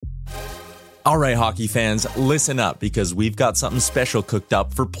All right, hockey fans, listen up because we've got something special cooked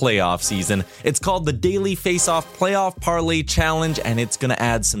up for playoff season. It's called the Daily Faceoff Playoff Parlay Challenge, and it's going to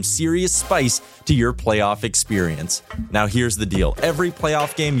add some serious spice to your playoff experience. Now, here's the deal. Every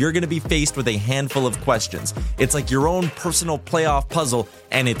playoff game, you're going to be faced with a handful of questions. It's like your own personal playoff puzzle,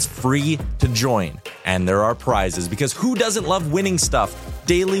 and it's free to join. And there are prizes, because who doesn't love winning stuff?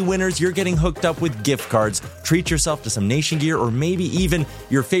 Daily winners, you're getting hooked up with gift cards. Treat yourself to some Nation gear or maybe even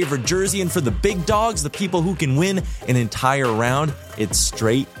your favorite jersey. And for the big dogs, the people who can win an entire round, it's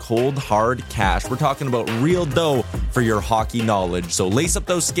straight, cold, hard cash. We're talking about real dough for your hockey knowledge. So lace up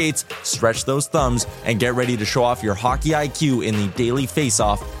those skates, stretch those thumbs, and get ready to show off your hockey IQ in the Daily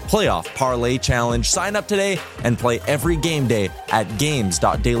Faceoff Playoff Parlay Challenge. Sign up today and play every game day at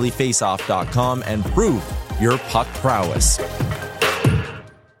games.dailyfaceoff.com and prove your puck prowess.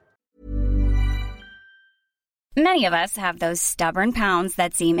 Many of us have those stubborn pounds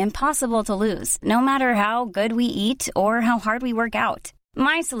that seem impossible to lose, no matter how good we eat or how hard we work out.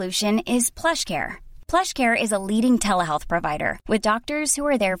 My solution is PlushCare. PlushCare is a leading telehealth provider with doctors who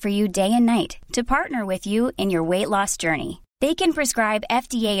are there for you day and night to partner with you in your weight loss journey. They can prescribe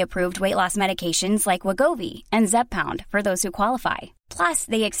FDA-approved weight loss medications like Wegovy and Zepbound for those who qualify. Plus,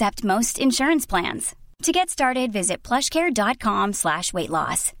 they accept most insurance plans. To get started, visit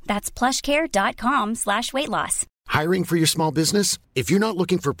plushcare.com/weightloss. That's plushcare.com/weightloss. Hiring for your small business? If you're not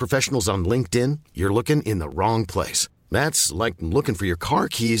looking for professionals on LinkedIn, you're looking in the wrong place. That's like looking for your car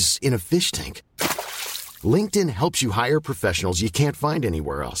keys in a fish tank. LinkedIn helps you hire professionals you can't find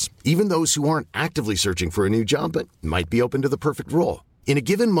anywhere else, even those who aren't actively searching for a new job but might be open to the perfect role. In a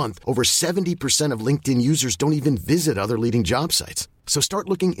given month, over 70% of LinkedIn users don't even visit other leading job sites. So start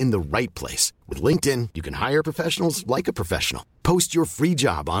looking in the right place. With LinkedIn, you can hire professionals like a professional. Post your free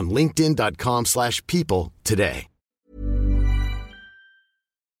job on linkedin.com/people today.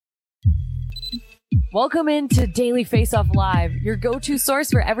 Welcome into Daily Faceoff Live, your go-to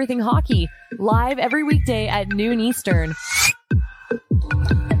source for everything hockey. Live every weekday at noon Eastern.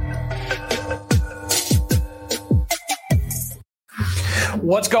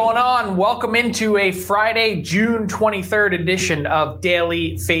 What's going on? Welcome into a Friday, June 23rd edition of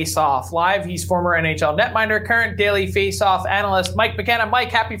Daily Faceoff Live. He's former NHL netminder, current Daily Faceoff analyst, Mike McKenna. Mike,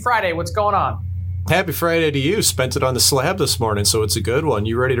 happy Friday. What's going on? Happy Friday to you. Spent it on the slab this morning, so it's a good one.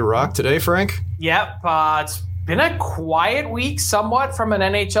 You ready to rock today, Frank? Yep. It's been a quiet week somewhat from an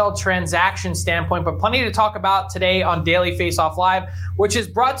NHL transaction standpoint, but plenty to talk about today on Daily Faceoff Live, which is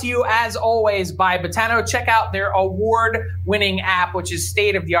brought to you, as always, by Betano. Check out their award-winning app, which is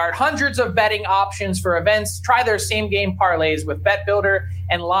state-of-the-art. Hundreds of betting options for events. Try their same-game parlays with Bet Builder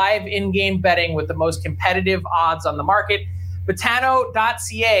and live in-game betting with the most competitive odds on the market.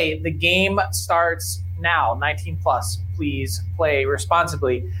 Betano.ca. The game starts now. 19 plus. Please play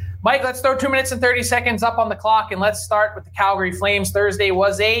responsibly. Mike, let's throw 2 minutes and 30 seconds up on the clock, and let's start with the Calgary Flames. Thursday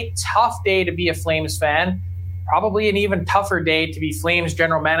was a tough day to be a Flames fan. Probably an even tougher day to be Flames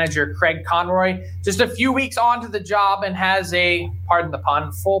general manager Craig Conroy. Just a few weeks onto the job and has a, pardon the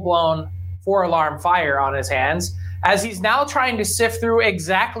pun, full-blown four-alarm fire on his hands, as he's now trying to sift through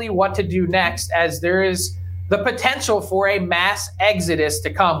exactly what to do next, as there is the potential for a mass exodus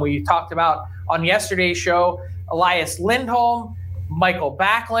to come. We talked about on yesterday's show Elias Lindholm, Michael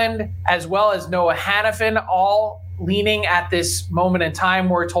Backlund, as well as Noah Hannafin, all leaning at this moment in time,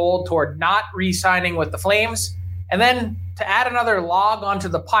 we're told, toward not re-signing with the Flames. And then to add another log onto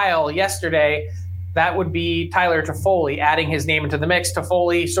the pile yesterday, that would be Tyler Toffoli adding his name into the mix.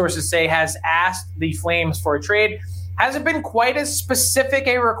 Toffoli, sources say, has asked the Flames for a trade. Hasn't been quite as specific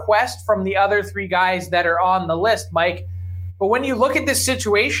a request from the other three guys that are on the list, Mike. But when you look at this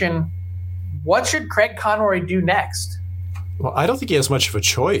situation, what should Craig Conroy do next? Well, I don't think he has much of a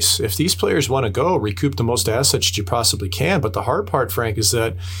choice. If these players want to go, recoup the most assets that you possibly can. But the hard part, Frank, is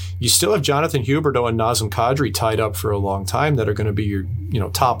that you still have Jonathan Huberdeau and Nazem Kadri tied up for a long time that are going to be your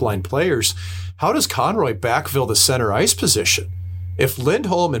top line players. How does Conroy backfill the center ice position? If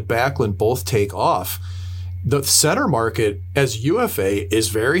Lindholm and Backlund both take off, the center market as UFA is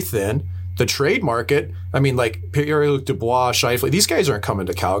very thin. The trade market, I mean, like Pierre-Luc Dubois, Scheifele, these guys aren't coming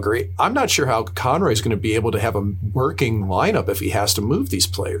to Calgary. I'm not sure how Conroy is going to be able to have a working lineup if he has to move these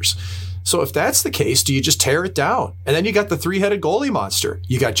players. So if that's the case, do you just tear it down? And then you got the three-headed goalie monster.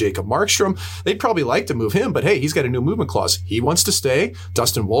 You got Jacob Markstrom. They'd probably like to move him, but hey, he's got a new movement clause. He wants to stay.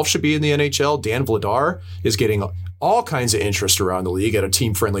 Dustin Wolf should be in the NHL. Dan Vladar is getting all kinds of interest around the league at a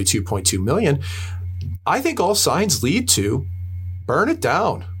team-friendly $2.2 million. I think all signs lead to burn it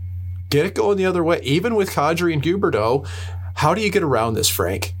down. Get it going the other way. Even with Kadri and Huberdeau, how do you get around this,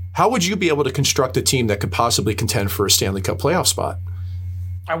 Frank? How would you be able to construct a team that could possibly contend for a Stanley Cup playoff spot?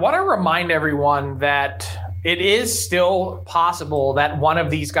 I want to remind everyone that it is still possible that one of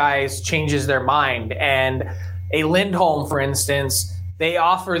these guys changes their mind. And a Lindholm, for instance, they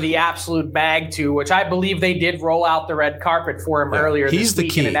offer the absolute bag to, which I believe they did roll out the red carpet for him earlier this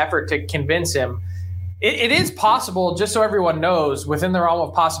week in an effort to convince him. It is possible, just so everyone knows, within the realm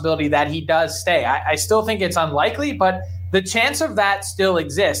of possibility that he does stay. I still think it's unlikely, but the chance of that still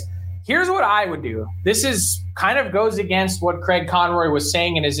exists. Here's what I would do. This is kind of goes against what Craig Conroy was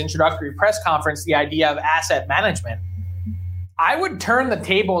saying in his introductory press conference, the idea of asset management. I would turn the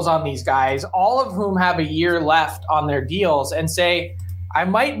tables on these guys, all of whom have a year left on their deals, and say, I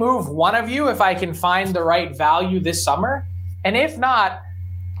might move one of you if I can find the right value this summer. And if not,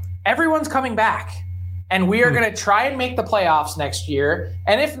 everyone's coming back. And we are going to try and make the playoffs next year.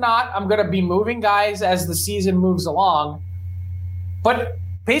 And if not, I'm going to be moving guys as the season moves along. But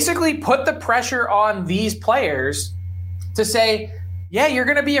basically put the pressure on these players to say, yeah, you're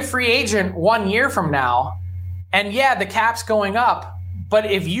going to be a free agent 1 year from now. And yeah, the cap's going up. But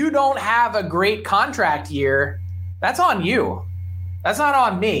if you don't have a great contract year, that's on you. That's not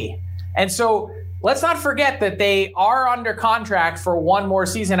on me. And so let's not forget that they are under contract for one more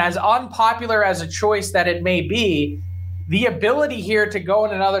season. As unpopular as a choice that it may be, the ability here to go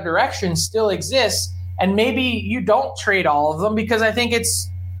in another direction still exists. And maybe you don't trade all of them, because I think it's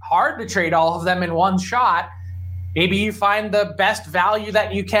hard to trade all of them in one shot. Maybe you find the best value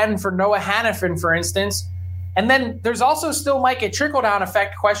that you can for Noah Hannafin, for instance. And then there's also still, Mike, a trickle-down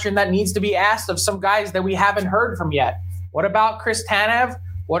effect question that needs to be asked of some guys that we haven't heard from yet. What about Chris Tanev?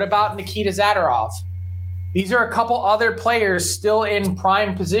 What about Nikita Zadorov? These are a couple other players still in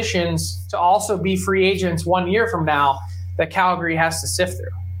prime positions to also be free agents 1 year from now that Calgary has to sift through.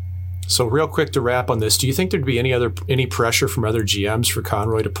 So real quick to wrap on this, do you think there'd be any pressure from other GMs for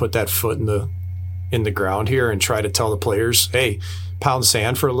Conroy to put that foot in the ground here and try to tell the players, hey, pound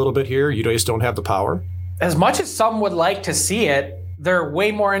sand for a little bit here, you guys don't have the power? As much as some would like to see it, they're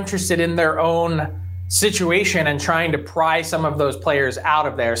way more interested in their own situation and trying to pry some of those players out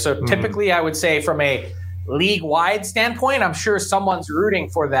of there. So typically I would say from a league-wide standpoint, I'm sure someone's rooting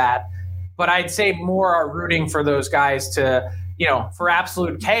for that, but I'd say more are rooting for those guys to, for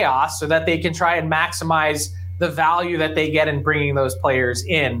absolute chaos so that they can try and maximize the value that they get in bringing those players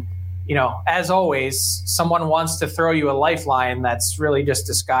in. As always, someone wants to throw you a lifeline that's really just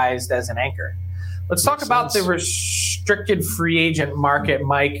disguised as an anchor. Let's talk about the restricted free agent market,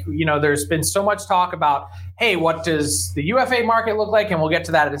 Mike. There's been so much talk about, hey, what does the UFA market look like? And we'll get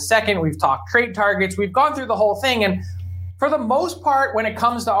to that in a second. We've talked trade targets. We've gone through the whole thing. And for the most part, when it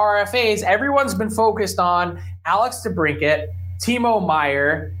comes to RFAs, everyone's been focused on Alex DeBrincat, Timo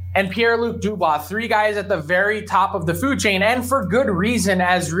Meier, and Pierre-Luc Dubois, three guys at the very top of the food chain, and for good reason,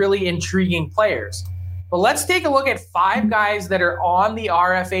 as really intriguing players. But let's take a look at 5 guys that are on the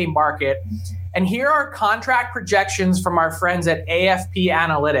RFA market. And here are contract projections from our friends at AFP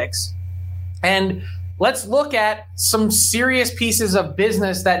Analytics. And let's look at some serious pieces of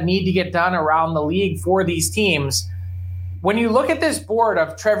business that need to get done around the league for these teams. When you look at this board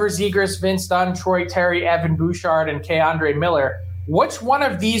of Trevor Zegras, Vince Dunn, Troy Terry, Evan Bouchard, and K'Andre Miller, which one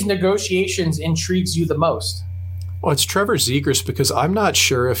of these negotiations intrigues you the most? Well, it's Trevor Zegras, because I'm not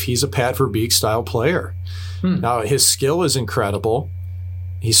sure if he's a Pat Verbeek style player. Now, his skill is incredible.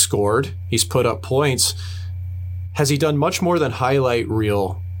 He's scored. He's put up points. Has he done much more than highlight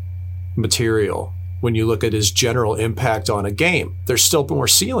reel material when you look at his general impact on a game? There's still more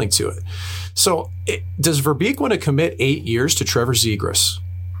ceiling to it. So does Verbeek want to commit 8 years to Trevor Zegras?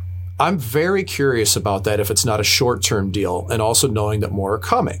 I'm very curious about that if it's not a short-term deal, and also knowing that more are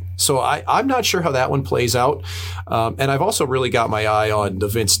coming. So I'm not sure how that one plays out. And I've also really got my eye on the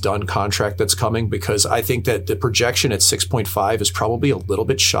Vince Dunn contract that's coming, because I think that the projection at 6.5 is probably a little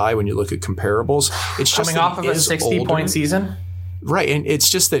bit shy when you look at comparables. It's just coming off of a 60-point season. Right, and it's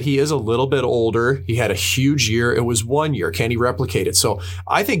just that he is a little bit older. He had a huge year. It was 1 year. Can he replicate it? So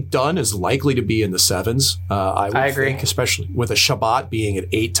I think Dunn is likely to be in the 7s. I agree. Think, especially with a Shabbat being at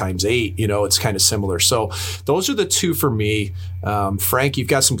 8 times 8, it's kind of similar. So those are the 2 for me. Frank, you've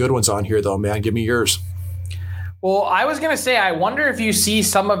got some good ones on here, though, man. Give me yours. Well, I was going to say, I wonder if you see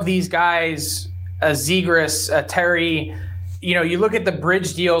some of these guys, Zegras, Terry, you look at the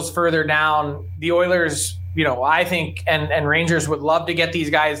bridge deals further down, the Oilers, I think, and Rangers would love to get these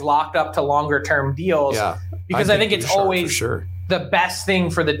guys locked up to longer term deals, because I think it's always the best thing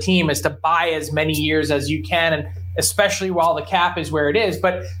for the team is to buy as many years as you can, and especially while the cap is where it is.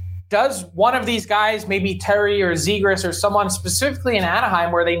 But does one of these guys, maybe Terry or Zegras or someone specifically in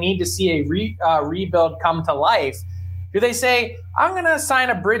Anaheim, where they need to see a rebuild come to life, Do they say, I'm going to sign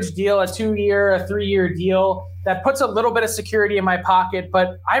a bridge deal, a 2-year, a 3-year deal that puts a little bit of security in my pocket,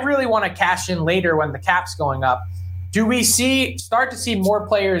 but I really want to cash in later when the cap's going up? Do we start to see more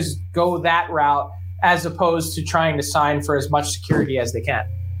players go that route as opposed to trying to sign for as much security as they can?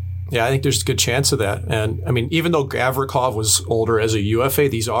 Yeah, I think there's a good chance of that. And I mean, even though Gavrikov was older as a UFA,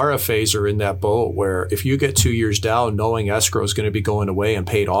 these RFAs are in that boat where if you get 2 years down, knowing escrow is going to be going away and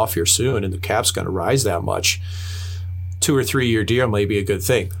paid off here soon, and the cap's going to rise that much, 2 or 3 year deal may be a good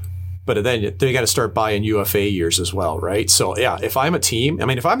thing. But then they got to start buying UFA years as well, right? So yeah, if I'm a team, I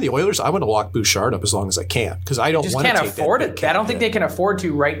mean, if I'm the Oilers, I want to lock Bouchard up as long as I can because I don't want to take afford it. I don't think they can afford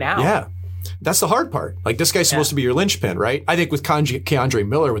to right now. Yeah. That's the hard part. Like, this guy's supposed to be your linchpin, right? I think with Keandre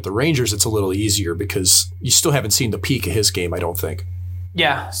Miller with the Rangers, it's a little easier because you still haven't seen the peak of his game, I don't think.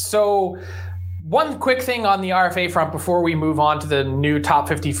 Yeah. So one quick thing on the RFA front before we move on to the new top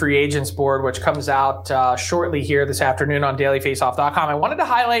 50 free agents board, which comes out shortly here this afternoon on dailyfaceoff.com. I wanted to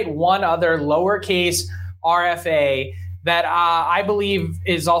highlight one other lowercase RFA that I believe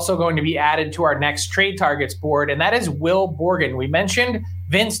is also going to be added to our next trade targets board, and that is Will Borgen. We mentioned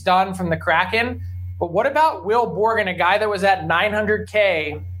Vince Dunn from the Kraken, but what about Will Borgen, a guy that was at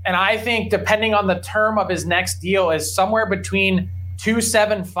 $900K, and I think depending on the term of his next deal is somewhere between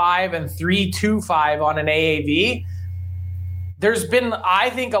 $275 and $325 on an AAV. There's been,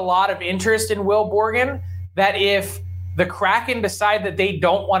 I think, a lot of interest in Will Borgen that if the Kraken decide that they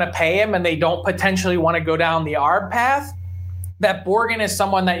don't want to pay him and they don't potentially want to go down the ARB path, that Borgen is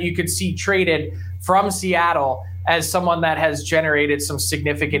someone that you could see traded from Seattle as someone that has generated some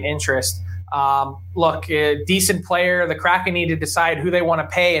significant interest. Look, a decent player. The Kraken need to decide who they want to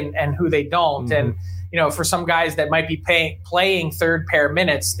pay and who they don't. Mm-hmm. And, you know, for some guys that might be playing third pair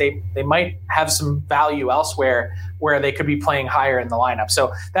minutes, they might have some value elsewhere where they could be playing higher in the lineup.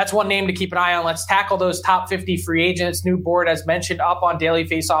 So that's one name to keep an eye on. Let's tackle those top 50 free agents. New board, as mentioned, up on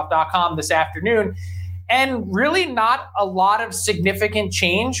dailyfaceoff.com this afternoon. And really not a lot of significant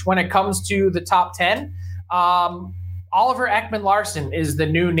change when it comes to the top 10. Oliver Ekman-Larsson is the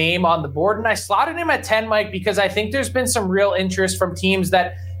new name on the board, and I slotted him at 10, Mike, because I think there's been some real interest from teams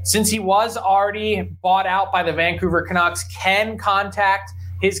that, since he was already bought out by the Vancouver Canucks, can contact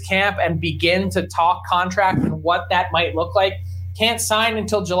his camp and begin to talk contract and what that might look like. Can't sign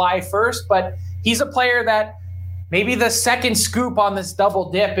until July 1st, but he's a player that maybe the second scoop on this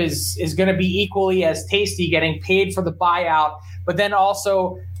double dip is going to be equally as tasty, getting paid for the buyout, but then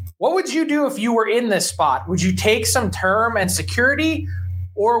also, what would you do if you were in this spot? Would you take some term and security,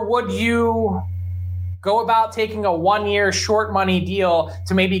 or would you go about taking a 1-year short money deal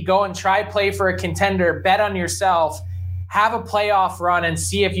to maybe go and try play for a contender, bet on yourself, have a playoff run, and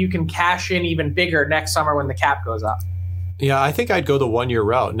see if you can cash in even bigger next summer when the cap goes up? Yeah, I think I'd go the 1-year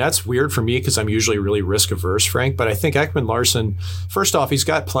route. And that's weird for me because I'm usually really risk averse, Frank. But I think Ekman-Larsson, first off, he's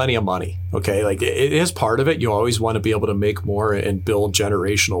got plenty of money. Okay, like it is part of it. You always want to be able to make more and build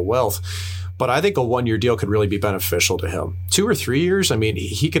generational wealth. But I think a 1-year deal could really be beneficial to him. 2 or 3 years, I mean,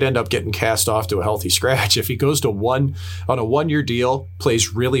 he could end up getting cast off to a healthy scratch. If he goes to a 1-year deal,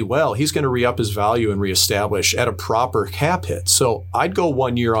 plays really well, he's going to re-up his value and reestablish at a proper cap hit. So I'd go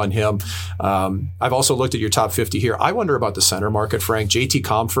 1 year on him. I've also looked at your top 50 here. I wonder about the center market, Frank. JT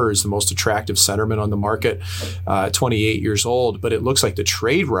Compher is the most attractive centerman on the market, 28 years old, but it looks like the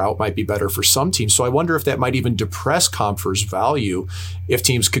trade route might be better for some teams. So I wonder if that might even depress Compher's value if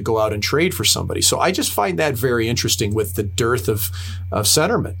teams could go out and trade for somebody. So I just find that very interesting with the dearth of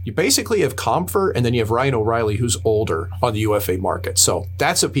centermen. You basically have Compher and then you have Ryan O'Reilly, who's older on the UFA market. So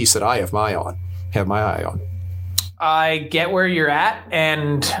that's a piece that I have my eye on. I get where you're at,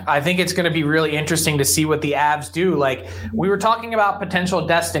 and I think it's going to be really interesting to see what the Avs do. Like, we were talking about potential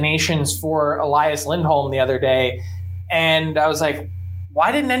destinations for Elias Lindholm the other day, and I was like,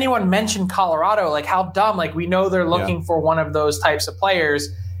 why didn't anyone mention Colorado? Like, how dumb. Like, we know they're looking for one of those types of players.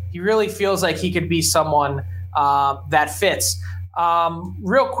 He really feels like he could be someone that fits.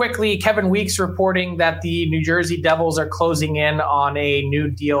 Real quickly, Kevin Weeks reporting that the New Jersey Devils are closing in on a new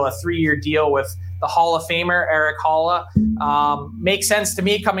deal, a 3-year deal with the Hall of Famer, Eric Haula. Makes sense to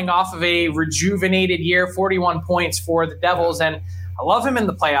me coming off of a rejuvenated year, 41 points for the Devils. And I love him in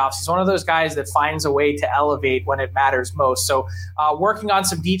the playoffs. He's one of those guys that finds a way to elevate when it matters most. So working on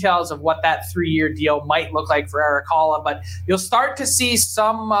some details of what that 3-year deal might look like for Eric Haula. But you'll start to see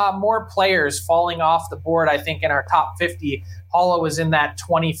some more players falling off the board, I think, in our top 50. Haula was in that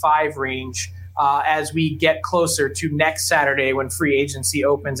 25 range as we get closer to next Saturday when free agency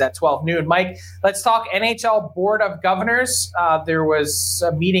opens at 12 noon. Mike, let's talk NHL Board of Governors. There was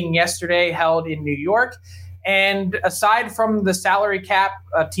a meeting yesterday held in New York. And aside from the salary cap,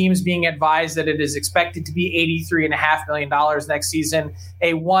 teams being advised that it is expected to be $83.5 million next season,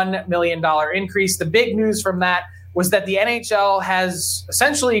 a $1 million increase. The big news from that was that the NHL has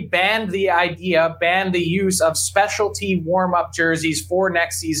essentially banned the use of specialty warm-up jerseys for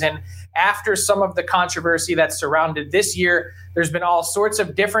next season after some of the controversy that surrounded this year. There's been all sorts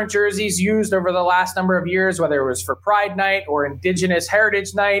of different jerseys used over the last number of years, whether it was for Pride Night or Indigenous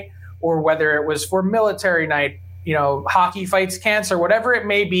Heritage Night, or whether it was for Military Night, Hockey Fights Cancer, whatever it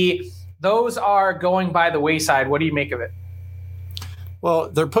may be. Those are going by the wayside. What do you make of it?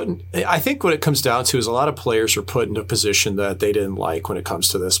 Well, I think what it comes down to is a lot of players are put in a position that they didn't like when it comes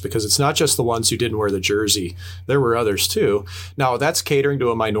to this, because it's not just the ones who didn't wear the jersey. There were others too. Now, that's catering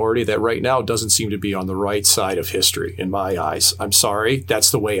to a minority that right now doesn't seem to be on the right side of history in my eyes. I'm sorry. That's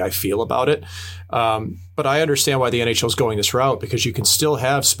the way I feel about it. But I understand why the NHL is going this route, because you can still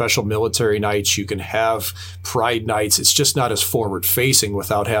have special military nights. You can have pride nights. It's just not as forward facing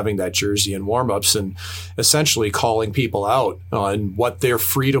without having that jersey and warmups and essentially calling people out on what they're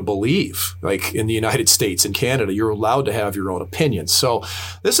free to believe. Like in the United States and Canada, you're allowed to have your own opinions. So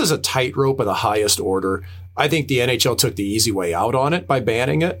this is a tightrope of the highest order. I think the NHL took the easy way out on it by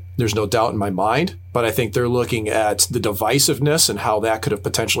banning it. There's no doubt in my mind. But I think they're looking at the divisiveness and how that could have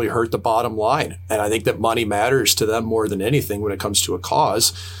potentially hurt the bottom line. And I think that money matters to them more than anything when it comes to a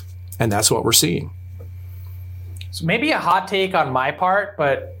cause. And that's what we're seeing. So maybe a hot take on my part,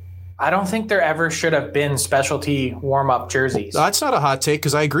 but I don't think there ever should have been specialty warm-up jerseys. That's not a hot take,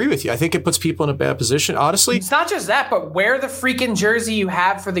 because I agree with you. I think it puts people in a bad position. Honestly, it's not just that, but wear the freaking jersey you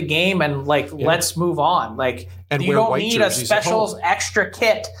have for the game and let's move on. And you don't need a special extra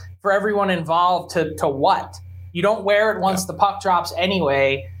kit for everyone involved to what? You don't wear it once the puck drops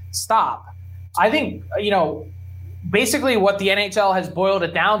anyway. Stop. I think, basically what the NHL has boiled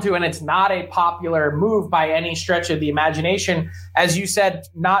it down to, and it's not a popular move by any stretch of the imagination, as you said,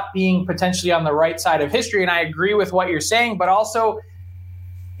 not being potentially on the right side of history. And I agree with what you're saying, but also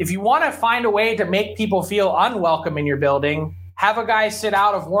if you want to find a way to make people feel unwelcome in your building, have a guy sit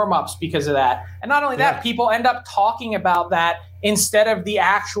out of warmups because of that. And not only that, people end up talking about that instead of the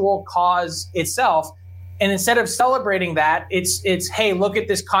actual cause itself. And instead of celebrating that, it's hey, look at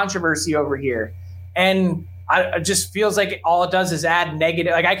this controversy over here. And it just feels like all it does is add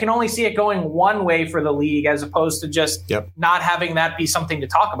negative. I can only see it going one way for the league as opposed to just not having that be something to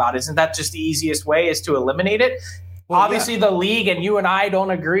talk about. Isn't that just the easiest way, is to eliminate it? Well, obviously, the league and you and I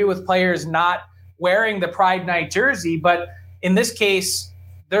don't agree with players not wearing the Pride Night jersey, but in this case,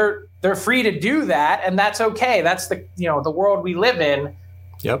 they're free to do that, and that's okay. That's the world we live in.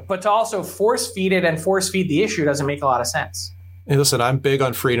 Yep. But to also force feed it and force feed the issue doesn't make a lot of sense. Hey, listen, I'm big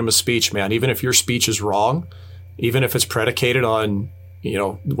on freedom of speech, man. Even if your speech is wrong, even if it's predicated on,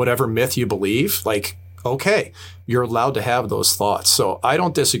 whatever myth you believe, okay, you're allowed to have those thoughts. So I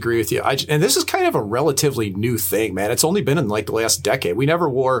don't disagree with you. And this is kind of a relatively new thing, man. It's only been in the last decade. We never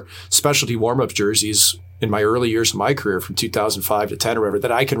wore specialty warm-up jerseys in my early years of my career from 2005 to 10 or whatever,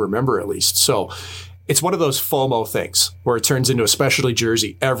 that I can remember at least. So it's one of those FOMO things where it turns into a specialty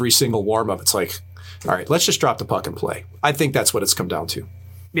jersey every single warm-up. It's like, all right, let's just drop the puck and play. I think that's what it's come down to.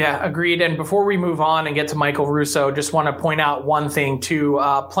 Yeah, agreed. And before we move on and get to Michael Russo, just want to point out one thing too.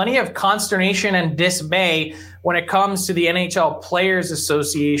 Plenty of consternation and dismay when it comes to the NHL Players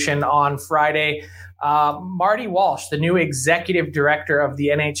Association on Friday. Marty Walsh, the new executive director of the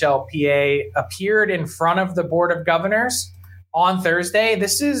NHLPA, appeared in front of the Board of Governors on Thursday.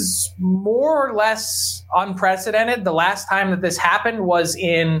 This is more or less unprecedented. The last time that this happened was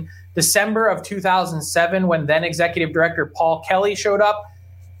in December of 2007, when then executive director Paul Kelly showed up.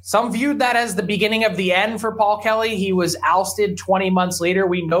 Some viewed that as the beginning of the end for Paul Kelly. He was ousted 20 months later.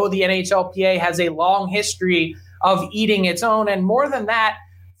 We know the NHLPA has a long history of eating its own. And more than that,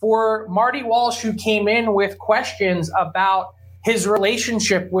 for Marty Walsh, who came in with questions about his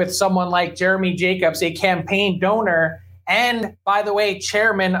relationship with someone like Jeremy Jacobs, a campaign donor, and, by the way,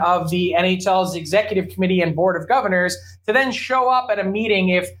 chairman of the NHL's executive committee and board of governors, to then show up at a meeting.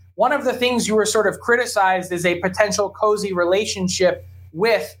 If one of the things you were sort of criticized is a potential cozy relationship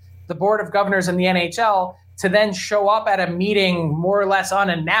with the board of governors and the NHL, to then show up at a meeting more or less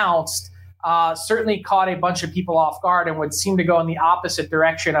unannounced, certainly caught a bunch of people off guard and would seem to go in the opposite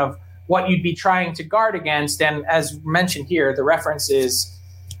direction of what you'd be trying to guard against. And as mentioned here, the reference is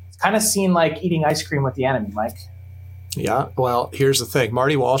kind of seen like eating ice cream with the enemy, Mike. Yeah, well, here's the thing.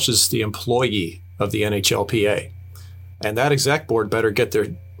 Marty Walsh is the employee of the NHLPA. And that exec board better get their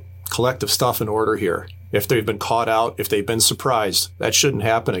collective stuff in order here. If they've been caught out, if they've been surprised, that shouldn't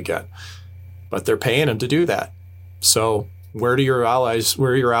happen again. But they're paying them to do that. So where are your allies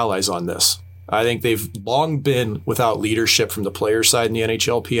on this? I think they've long been without leadership from the player side in the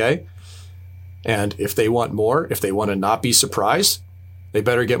NHLPA. And if they want more, if they want to not be surprised, they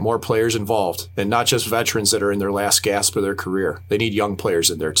better get more players involved, and not just veterans that are in their last gasp of their career. They need young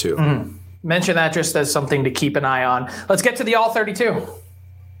players in there too. Mm-hmm. Mention that just as something to keep an eye on. Let's get to the All 32.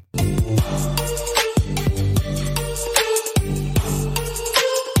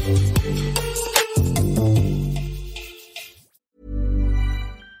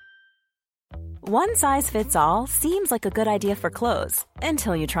 One size fits all seems like a good idea for clothes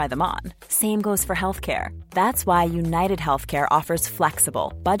until you try them on. Same goes for healthcare. That's why United Healthcare offers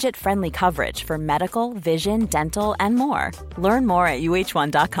flexible, budget-friendly coverage for medical, vision, dental, and more. Learn more at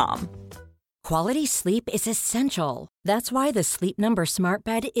uh1.com. Quality sleep is essential. That's why the Sleep Number Smart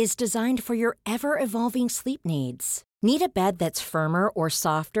Bed is designed for your ever-evolving sleep needs. Need a bed that's firmer or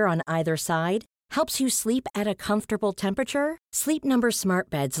softer on either side? Helps you sleep at a comfortable temperature? Sleep Number Smart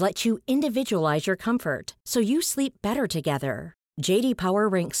Beds let you individualize your comfort, so you sleep better together. J.D. Power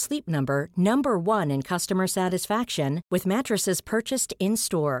ranks Sleep Number number 1 in customer satisfaction with mattresses purchased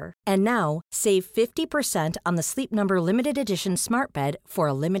in-store. And now, save 50% on the Sleep Number Limited Edition Smart Bed for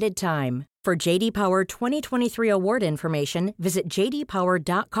a limited time. For J.D. Power 2023 award information, visit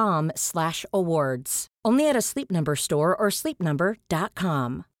jdpower.com/awards. Only at a Sleep Number store or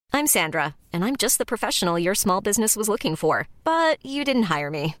sleepnumber.com. I'm Sandra, and I'm just the professional your small business was looking for. But you didn't hire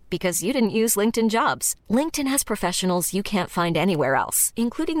me because you didn't use LinkedIn Jobs. LinkedIn has professionals you can't find anywhere else,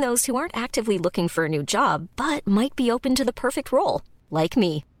 including those who aren't actively looking for a new job, but might be open to the perfect role, like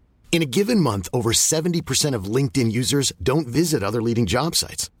me. In a given month, over 70% of LinkedIn users don't visit other leading job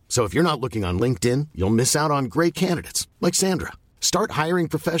sites. So if you're not looking on LinkedIn, you'll miss out on great candidates like Sandra. Start hiring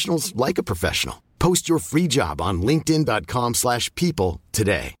professionals like a professional. Post your free job on linkedin.com/people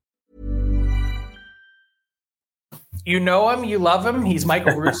today. You know him, you love him. He's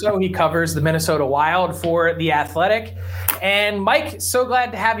Michael Russo. He covers the Minnesota Wild for The Athletic. And Mike, so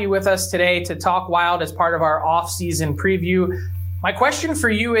glad to have you with us today to talk Wild as part of our off-season preview. My question for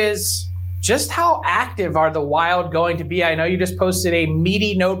you is, just how active are the Wild going to be? I know you just posted a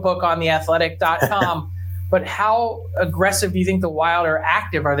meaty notebook on theathletic.com, but how aggressive do you think the Wild are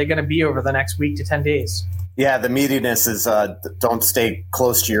active are they going to be over the next week to 10 days? Yeah, the meatiness is don't stay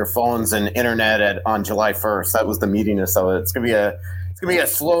close to your phones and internet on July 1st. That was the meatiness of it. It's gonna be a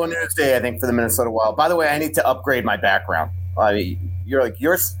slow news day, I think, for the Minnesota Wild. By the way, I need to upgrade my background. You're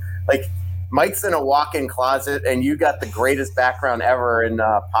Mike's in a walk-in closet, and you got the greatest background ever in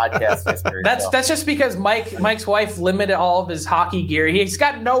podcast history. That's just because Mike's wife limited all of his hockey gear. He's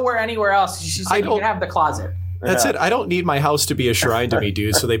got nowhere anywhere else. She said you can have the closet. That's it. I don't need my house to be a shrine to me,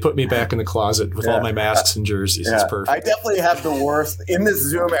 dude. So they put me back in the closet with all my masks and jerseys. It's perfect. I definitely have the worst in this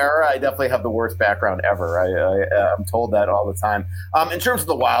Zoom era. I definitely have the worst background ever. I'm told that all the time. In terms of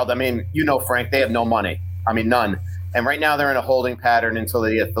the Wild, I mean, Frank, they have no money. I mean, none. And right now they're in a holding pattern until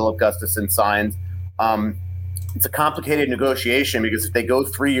they get Philip Gustafson signed. It's a complicated negotiation because if they go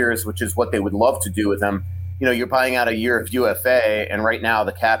 3 years, which is what they would love to do with him, you're buying out a year of UFA, and right now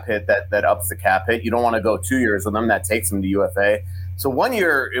the cap hit that ups the cap hit. You don't want to go 2 years with them. That takes them to UFA. So 1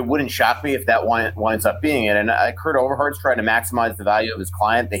 year, it wouldn't shock me if that winds up being it. And Kurt Overhart's trying to maximize the value of his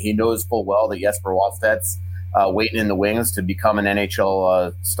client that he knows full well that Jesper Wallstedt's waiting in the wings to become an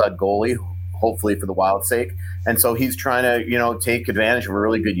NHL stud goalie, hopefully for the Wild's sake. And so he's trying to, take advantage of a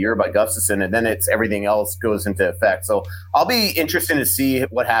really good year by Gustafson, and then everything else goes into effect. So I'll be interested to see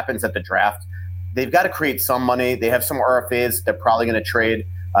what happens at the draft. They've got to create some money. They have some RFAs they're probably going to trade.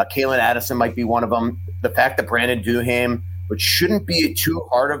 Kalen Addison might be one of them. The fact that Brandon Duhaime, which shouldn't be too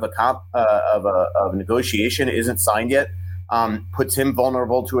hard of a negotiation, isn't signed yet, puts him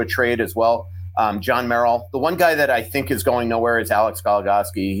vulnerable to a trade as well. John Merrill. The one guy that I think is going nowhere is Alex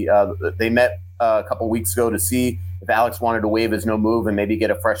Goligoski. They met a couple weeks ago to see if Alex wanted to waive his no move and maybe get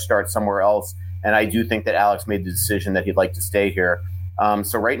a fresh start somewhere else. And I do think that Alex made the decision that he'd like to stay here.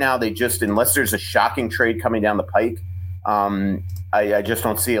 So right now they just, unless there's a shocking trade coming down the pike, I just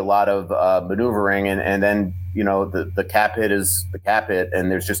don't see a lot of maneuvering. And then, the cap hit is the cap hit,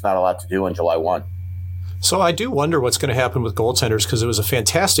 and there's just not a lot to do on July 1. So I do wonder what's going to happen with goaltenders, because it was a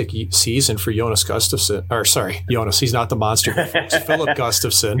fantastic season for Jonas Gustafsson. Or sorry, Jonas, he's not the monster. It's Philip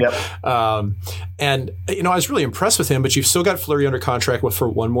Gustafsson. Yep. And I was really impressed with him, but you've still got Fleury under contract for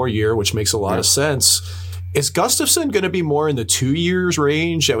one more year, which makes a lot of sense. Is Gustafsson going to be more in the 2 years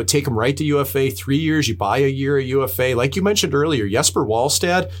range? That would take him right to UFA. 3 years, you buy a year at UFA. Like you mentioned earlier, Jesper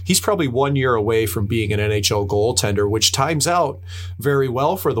Wallstedt, he's probably 1 year away from being an NHL goaltender, which times out very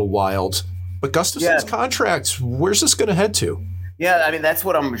well for the Wild. But Gustafsson's contract, where's this going to head to? Yeah, I mean, that's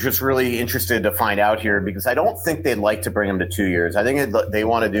what I'm just really interested to find out here, because I don't think they'd like to bring him to 2 years. I think they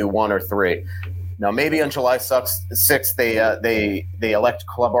want to do 1 or 3. Now, maybe on July 6th, they elect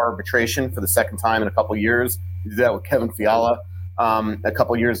club arbitration for the second time in a couple of years. They did that with Kevin Fiala a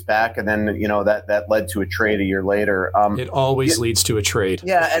couple of years back, and then that led to a trade a year later. It always leads to a trade.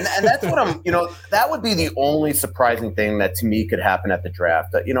 Yeah, and that's what I'm. That would be the only surprising thing that to me could happen at the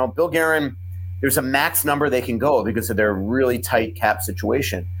draft. Bill Guerin, there's a max number they can go because of their really tight cap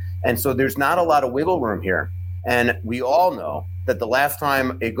situation, and so there's not a lot of wiggle room here. And we all know that the last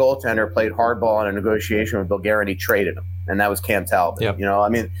time a goaltender played hardball in a negotiation with Bill Guerin, he traded him, and that was Cam Talbot.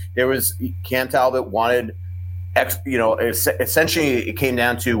 Yep. There was Cam Talbot wanted, essentially it came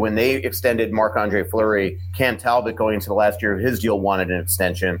down to when they extended Marc-Andre Fleury, Cam Talbot going into the last year of his deal wanted an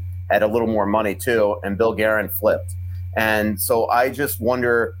extension, had a little more money too, and Bill Guerin flipped. And so I just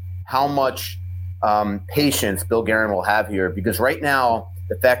wonder how much patience Bill Guerin will have here, because right now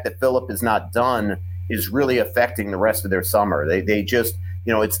the fact that Philip is not done is really affecting the rest of their summer. They just,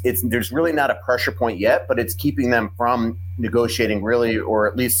 there's really not a pressure point yet, but it's keeping them from negotiating really, or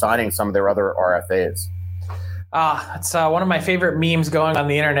at least signing some of their other RFAs. It's one of my favorite memes going on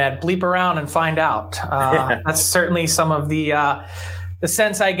the internet. Bleep around and find out. That's certainly some of the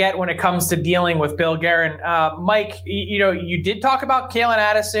sense I get when it comes to dealing with Bill Guerin. Mike, you did talk about Kalen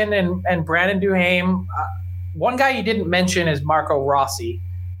Addison and Brandon Duhaime. One guy you didn't mention is Marco Rossi.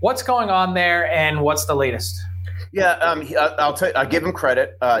 What's going on there, and what's the latest? Yeah, I'll tell you, I'll give him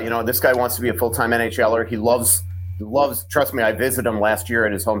credit. This guy wants to be a full-time NHLer. He loves. Trust me, I visited him last year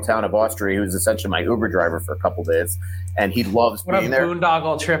in his hometown of Austria. He was essentially my Uber driver for a couple of days, and he loves being there. What a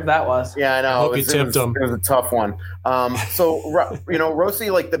boondoggle trip that was. Yeah, I know. I hope you tipped him. It was a tough one. Rossi,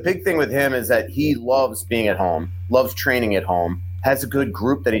 like, the big thing with him is that he loves being at home, loves training at home, has a good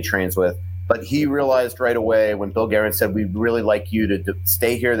group that he trains with. But he realized right away when Bill Guerin said, we'd really like you to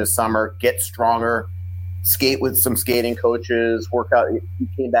stay here this summer, get stronger, skate with some skating coaches, work out. He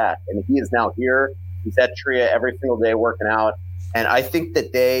came back, and he is now here. He's at Tria every single day working out. And I think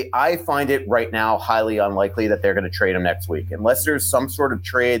that I find it right now highly unlikely that they're going to trade him next week, unless there's some sort of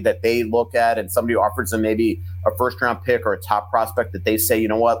trade that they look at and somebody offers them maybe a first-round pick or a top prospect that they say, you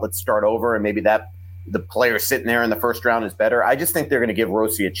know what, let's start over, and maybe that the player sitting there in the first round is better. I just think they're going to give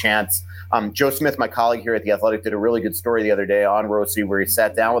Rossi a chance. Joe Smith, my colleague here at The Athletic, did a really good story the other day on Rossi where he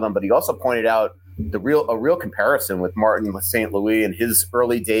sat down with him, but he also pointed out a real comparison with Martin St. Louis in his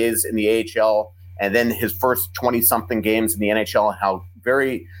early days in the AHL and then his first 20-something games in the NHL, and how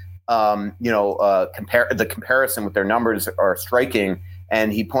very the comparison with their numbers are striking.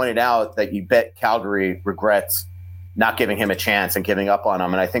 And he pointed out that you bet Calgary regrets not giving him a chance and giving up on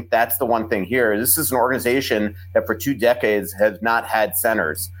him. And I think that's the one thing here. This is an organization that for 2 decades has not had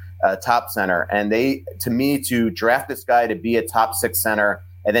centers, top center. And to draft this guy to be a top 6 center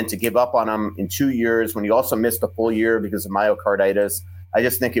and then to give up on him in 2 years when he also missed a full year because of myocarditis, I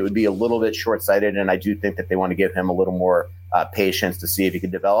just think it would be a little bit short-sighted. And I do think that they want to give him a little more patience to see if he can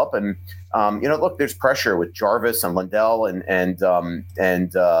develop. And, look, there's pressure with Jarvis and Lundell and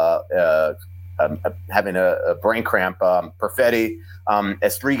having a brain cramp, Perfetti,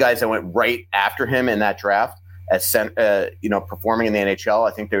 as 3 guys that went right after him in that draft, performing in the NHL.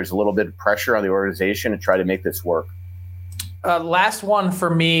 I think there's a little bit of pressure on the organization to try to make this work. Last one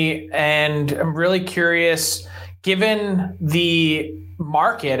for me, and I'm really curious, given the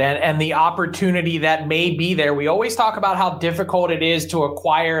market and the opportunity that may be there. We always talk about how difficult it is to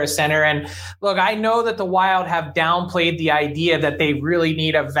acquire a center. And look, I know that the Wild have downplayed the idea that they really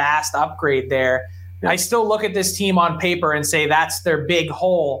need a vast upgrade there. Yeah. I still look at this team on paper and say that's their big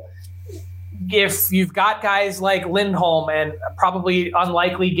hole. If you've got guys like Lindholm and probably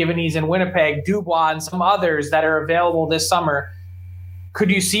unlikely given he's in Winnipeg, Dubois and some others that are available this summer, could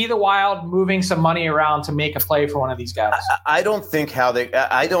you see the Wild moving some money around to make a play for one of these guys? I don't think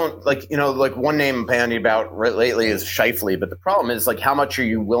one name I'm bandy about lately is Scheifele, but the problem is, like, how much are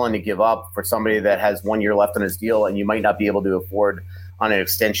you willing to give up for somebody that has 1 year left on his deal and you might not be able to afford on an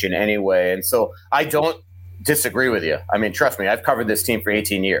extension anyway? And so I don't disagree with you. I mean, trust me, I've covered this team for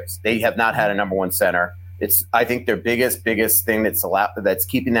 18 years. They have not had a number 1 center. It's, I think, their biggest thing that's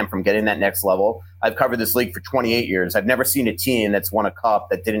keeping them from getting that next level. I've covered this league for 28 years. I've never seen a team that's won a cup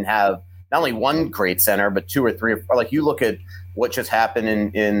that didn't have not only one great center, but 2 or 3. Like, you look at what just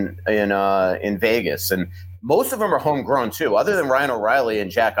happened in Vegas, and most of them are homegrown too. Other than Ryan O'Reilly and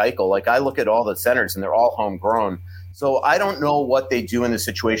Jack Eichel, like, I look at all the centers and they're all homegrown. So I don't know what they do in the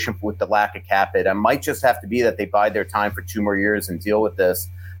situation with the lack of cap hit. It might just have to be that they bide their time for 2 more years and deal with this.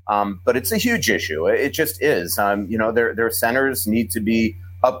 But it's a huge issue. It just is. Their centers need to be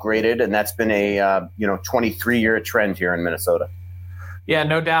upgraded, and that's been a 23-year trend here in Minnesota. Yeah,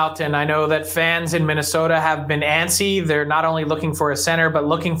 no doubt. And I know that fans in Minnesota have been antsy. They're not only looking for a center, but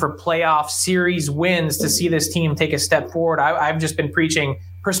looking for playoff series wins to see this team take a step forward. I've just been preaching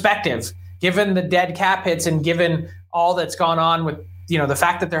perspective, given the dead cap hits and given all that's gone on with, the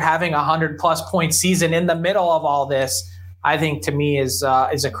fact that they're having 100+ point season in the middle of all this. I think to me is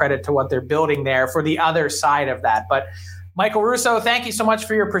a credit to what they're building there for the other side of that. But Michael Russo, thank you so much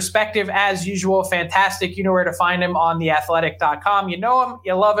for your perspective. As usual, fantastic. You know where to find him on theathletic.com. You know him.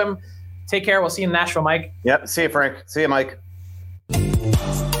 You love him. Take care. We'll see you in Nashville, Mike. Yep. See you, Frank. See you, Mike.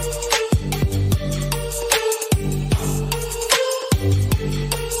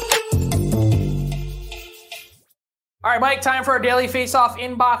 All right, Mike, time for our daily face-off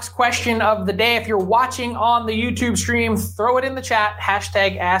inbox question of the day. If you're watching on the YouTube stream, throw it in the chat.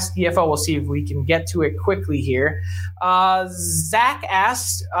 #AskDFO. We'll see if we can get to it quickly here. Zach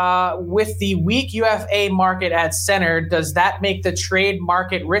asked, with the weak UFA market at center, does that make the trade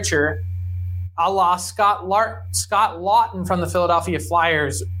market richer? A la Scott Lawton from the Philadelphia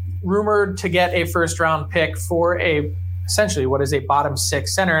Flyers, rumored to get a first-round pick for essentially what is a bottom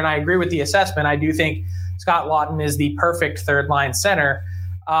 6 center. And I agree with the assessment. I do think Scott Lawton is the perfect third-line center.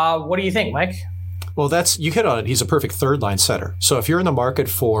 What do you think, Mike? Well, you hit on it. He's a perfect third-line center. So if you're in the market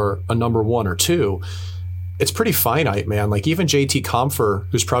for a number 1 or 2, it's pretty finite, man. Like even JT Compher,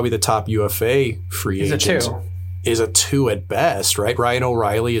 who's probably the top UFA free agent, is a 2 at best, right? Ryan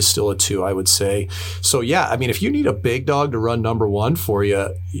O'Reilly is still a 2, I would say. So yeah, I mean, if you need a big dog to run number 1 for you,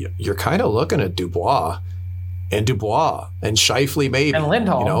 you're kind of looking at Dubois and Scheifele maybe. And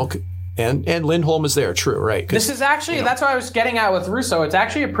Lindholm. And Lindholm is there, true, right? This is actually, that's what I was getting at with Russo. It's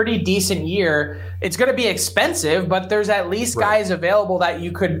actually a pretty decent year. It's going to be expensive, but there's at least guys available that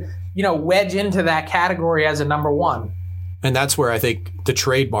you could, wedge into that category as a number 1. And that's where I think the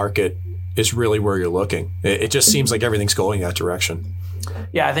trade market is really where you're looking. It just seems like everything's going that direction.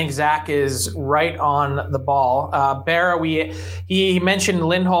 Yeah, I think Zach is right on the ball. Barra, he mentioned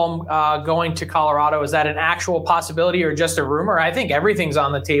Lindholm going to Colorado. Is that an actual possibility or just a rumor? I think everything's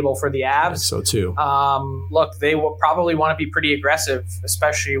on the table for the Avs. So too. Look, they will probably want to be pretty aggressive,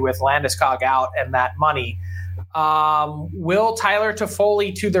 especially with Landeskog out and that money. Will Tyler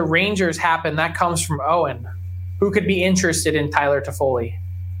Toffoli to the Rangers happen? That comes from Owen. Who could be interested in Tyler Toffoli?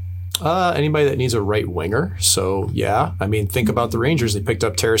 Anybody that needs a right winger. So, yeah, I mean, think about the Rangers. They picked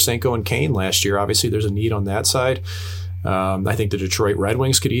up Tarasenko and Kane last year. Obviously, there's a need on that side. I think the Detroit Red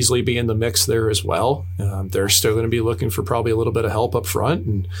Wings could easily be in the mix there as well. They're still going to be looking for probably a little bit of help up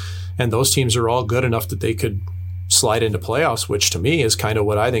front. And those teams are all good enough that they could slide into playoffs, which to me is kind of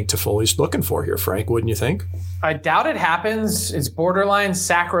what I think Toffoli's looking for here, Frank. Wouldn't you think? I doubt it happens. It's borderline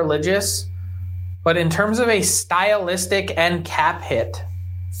sacrilegious. But in terms of a stylistic and cap hit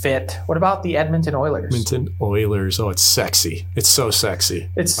fit, what about the Edmonton Oilers? Edmonton Oilers. Oh, it's sexy. It's so sexy.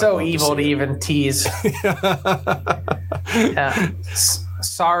 It's so evil to even tease.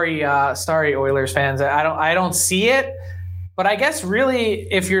 Sorry, Oilers fans. I don't see it. But I guess really,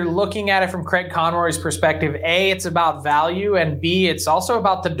 if you're looking at it from Craig Conroy's perspective, A, it's about value, and B, it's also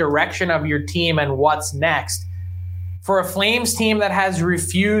about the direction of your team and what's next. For a Flames team that has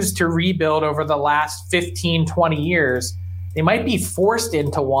refused to rebuild over the last 15, 20 years, they might be forced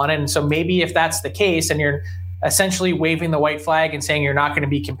into one. And so maybe if that's the case and you're essentially waving the white flag and saying you're not going to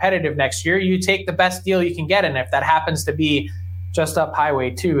be competitive next year, you take the best deal you can get. And if that happens to be just up Highway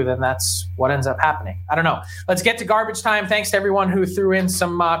 2, then that's what ends up happening. I don't know. Let's get to garbage time. Thanks to everyone who threw in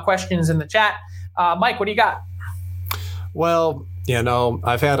some questions in the chat. Mike, what do you got? Well,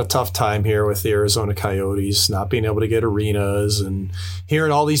 I've had a tough time here with the Arizona Coyotes not being able to get arenas and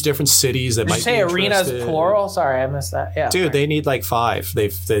hearing all these different cities that Did might you say be arenas plural? Sorry, I missed that. Yeah, dude, they need like 5.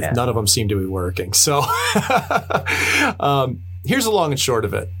 None of them seem to be working. So here's the long and short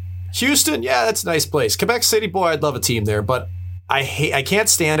of it. Houston, yeah, that's a nice place. Quebec City, boy, I'd love a team there, but I can't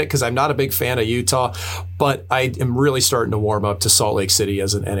stand it because I'm not a big fan of Utah, but I am really starting to warm up to Salt Lake City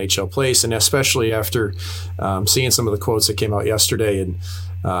as an NHL place, and especially after seeing some of the quotes that came out yesterday in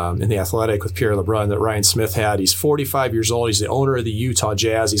The Athletic with Pierre LeBrun that Ryan Smith had. He's 45 years old. He's the owner of the Utah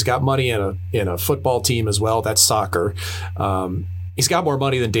Jazz. He's got money in a football team as well. That's soccer. He's got more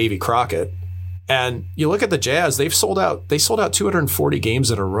money than Davy Crockett. And you look at the Jazz, they sold out 240 games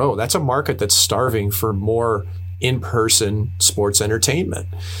in a row. That's a market that's starving for more in-person sports entertainment.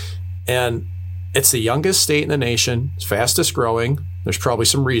 And it's the youngest state in the nation, it's fastest growing. There's probably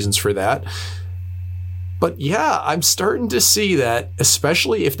some reasons for that. But yeah, I'm starting to see that,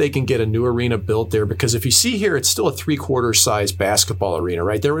 especially if they can get a new arena built there, because if you see here, it's still a 3/4 size basketball arena,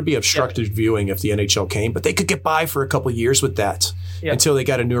 right? There would be obstructed viewing if the NHL came, but they could get by for a couple of years with that. until they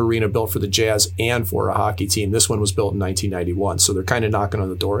got a new arena built for the Jazz and for a hockey team. This one was built in 1991, so they're kind of knocking on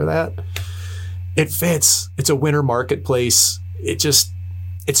the door of that. It fits. It's a winter marketplace. It's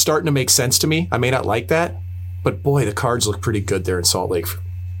starting to make sense to me. I may not like that, but boy, the cards look pretty good there in Salt Lake.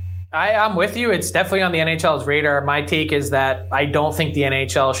 I'm with you. It's definitely on the NHL's radar. My take is that I don't think the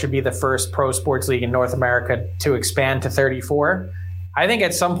NHL should be the first pro sports league in North America to expand to 34. I think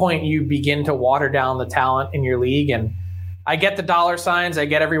at some point you begin to water down the talent in your league. And I get the dollar signs. I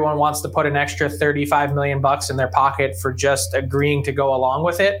get everyone wants to put an extra $35 million in their pocket for just agreeing to go along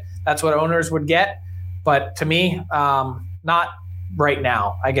with it. That's what owners would get. But to me, not right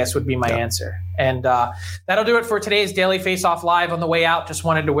now, I guess would be my answer. And that'll do it for today's Daily Faceoff Live. On the way out, just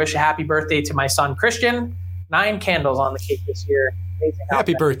wanted to wish a happy birthday to my son, Christian. 9 candles on the cake this year.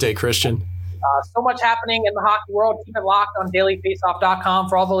 Happy birthday, Christian. So much happening in the hockey world. Keep it locked on dailyfaceoff.com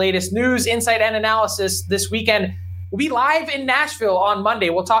for all the latest news, insight, and analysis this weekend. We'll be live in Nashville on Monday.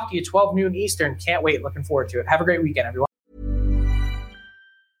 We'll talk to you 12 noon Eastern. Can't wait. Looking forward to it. Have a great weekend, everyone.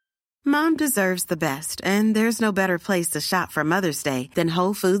 Mom deserves the best, and there's no better place to shop for Mother's Day than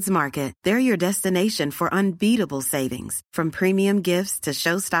Whole Foods Market. They're your destination for unbeatable savings, from premium gifts to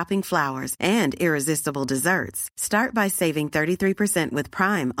show-stopping flowers and irresistible desserts. Start by saving 33% with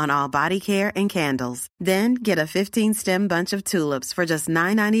Prime on all body care and candles. Then get a 15-stem bunch of tulips for just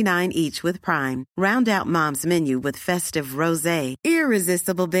 $9.99 each with Prime. Round out Mom's menu with festive rosé,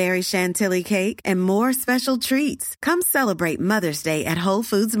 irresistible berry chantilly cake, and more special treats. Come celebrate Mother's Day at Whole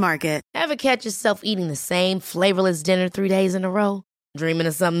Foods Market. Ever catch yourself eating the same flavorless dinner 3 days in a row? Dreaming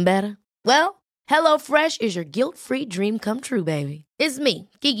of something better? Well, HelloFresh is your guilt-free dream come true, baby. It's me,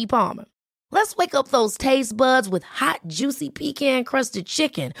 Keke Palmer. Let's wake up those taste buds with hot, juicy pecan-crusted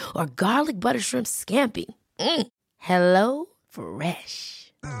chicken or garlic butter shrimp scampi.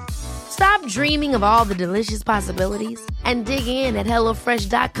 HelloFresh. Stop dreaming of all the delicious possibilities and dig in at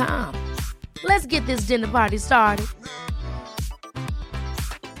HelloFresh.com. Let's get this dinner party started.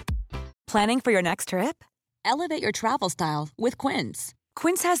 Planning for your next trip? Elevate your travel style with Quince.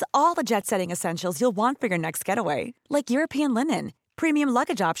 Quince has all the jet-setting essentials you'll want for your next getaway, like European linen, premium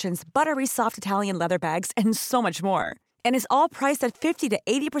luggage options, buttery soft Italian leather bags, and so much more. And is all priced at 50 to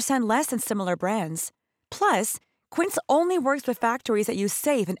 80% less than similar brands. Plus, Quince only works with factories that use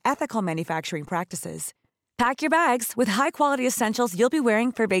safe and ethical manufacturing practices. Pack your bags with high-quality essentials you'll be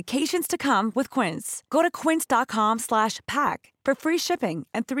wearing for vacations to come with Quince. Go to quince.com/pack for free shipping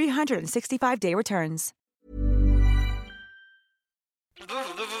and 365-day returns.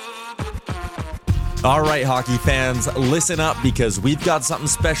 All right, hockey fans, listen up because we've got something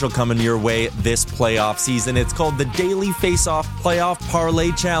special coming your way this playoff season. It's called the Daily Faceoff Playoff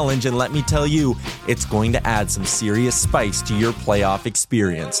Parlay Challenge, and let me tell you, it's going to add some serious spice to your playoff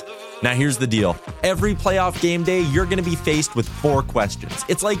experience. Now, here's the deal. Every playoff game day, you're going to be faced with 4 questions.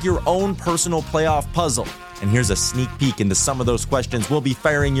 It's like your own personal playoff puzzle. And here's a sneak peek into some of those questions we'll be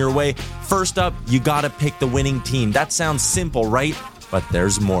firing your way. First up, you got to pick the winning team. That sounds simple, right? But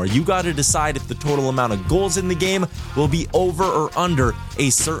there's more. You got to decide if the total amount of goals in the game will be over or under a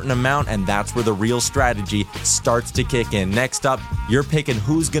certain amount, and that's where the real strategy starts to kick in. Next up, you're picking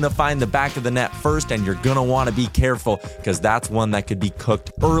who's going to find the back of the net first, and you're going to want to be careful because that's one that could be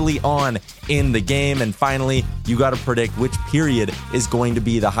cooked early on in the game. And finally, you got to predict which period is going to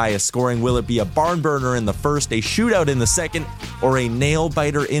be the highest scoring. Will it be a barn burner in the first, a shootout in the second, or a nail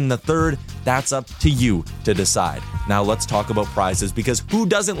biter in the third? That's up to you to decide. Now let's talk about prizes, because who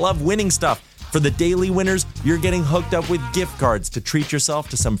doesn't love winning stuff? For the daily winners, you're getting hooked up with gift cards to treat yourself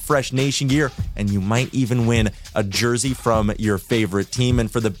to some fresh Nation gear, and you might even win a jersey from your favorite team. And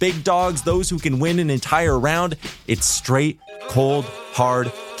for the big dogs, those who can win an entire round, it's straight, cold,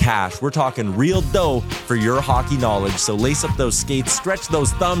 hard cash. We're talking real dough for your hockey knowledge. So lace up those skates, stretch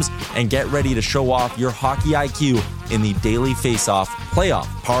those thumbs, and get ready to show off your hockey IQ in the Daily Faceoff Playoff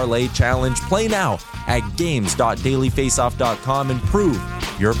Parlay Challenge. Play now at games.dailyfaceoff.com and prove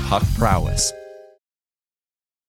your puck prowess.